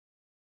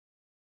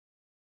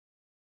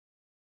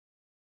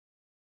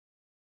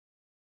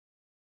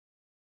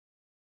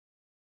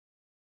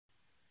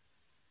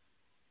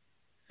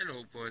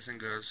Hello boys and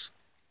girls.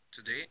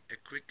 Today a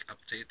quick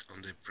update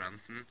on the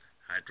Brunton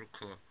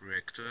Hydrocore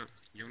reactor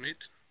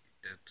unit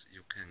that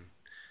you can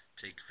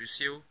take with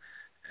you,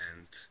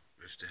 and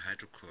with the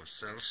hydrocore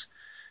cells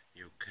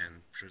you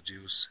can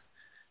produce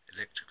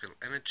electrical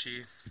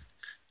energy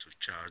to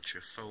charge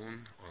your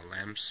phone or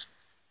lamps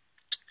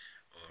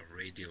or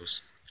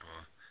radios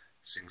or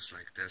things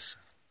like this,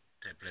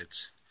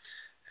 tablets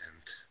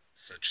and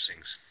such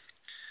things.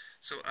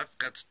 So I've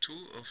got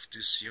two of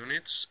these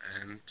units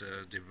and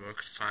they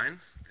worked fine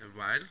a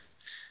while,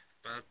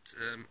 but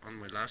on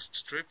my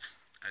last trip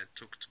I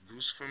took the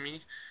blues for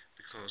me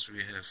because we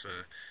have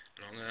a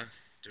longer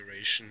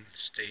duration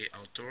stay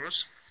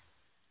outdoors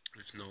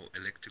with no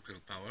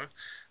electrical power,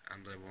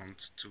 and I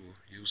want to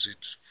use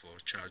it for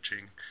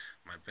charging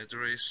my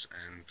batteries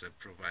and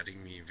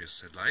providing me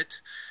with a light.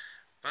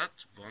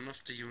 But one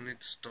of the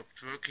units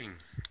stopped working,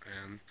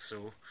 and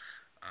so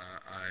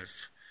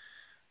I've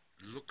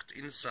looked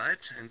inside,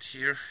 and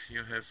here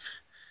you have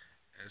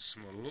a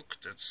small look.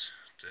 That's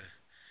the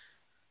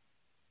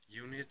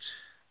unit.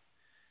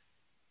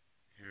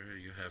 Here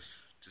you have,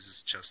 this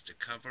is just the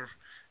cover,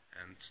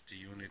 and the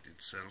unit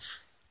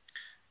itself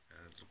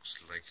looks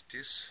like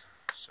this.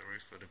 Sorry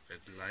for the bad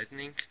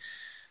lighting.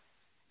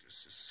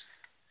 This is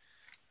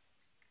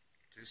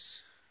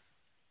this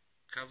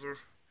cover,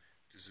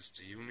 this is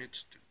the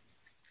unit, the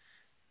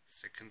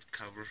second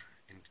cover,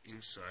 and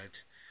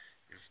inside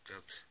you've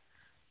got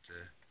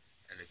the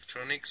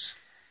electronics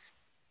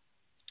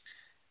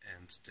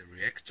and the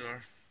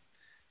reactor,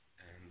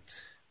 and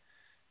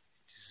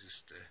this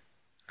is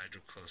the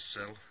hydrocore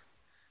cell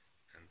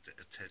and the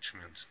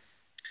attachment.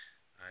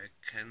 I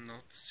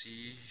cannot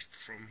see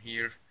from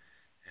here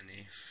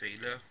any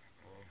failure,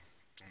 or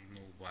don't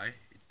know why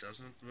it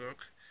doesn't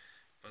work,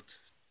 but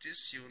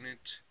this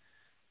unit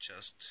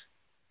just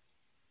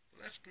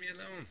left me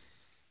alone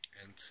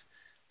and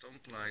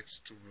don't like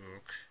to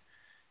work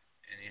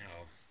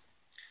anyhow.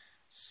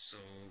 So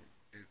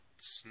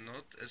it's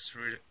not as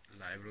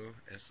reliable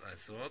as I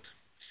thought.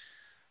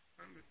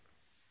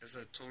 As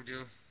I told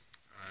you,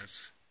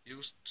 I've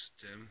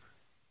used them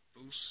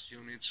both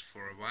units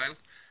for a while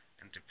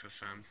and they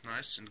performed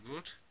nice and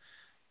good,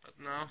 but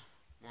now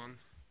one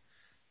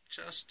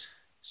just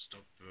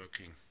stopped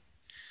working.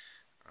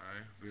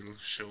 I will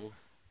show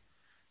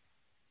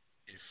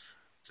if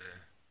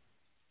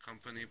the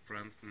company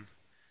Brunton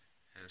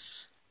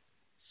has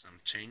some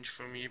change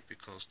for me,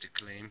 because they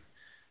claim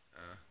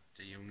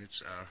the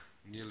units are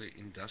nearly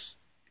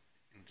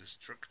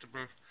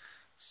indestructible,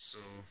 so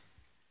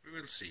we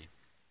will see.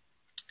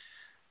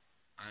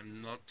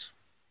 I'm not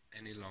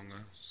any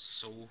longer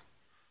so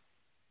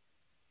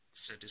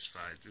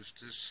satisfied with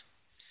this,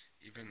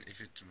 even if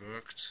it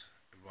worked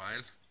a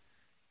while.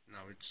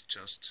 Now it's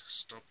just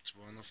stopped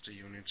one of the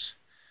units,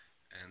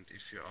 and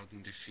if you're out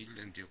in the field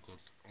and you got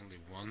only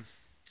one,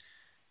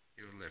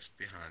 you're left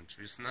behind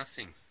with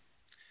nothing.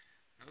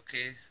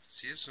 Okay,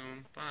 see you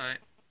soon, bye.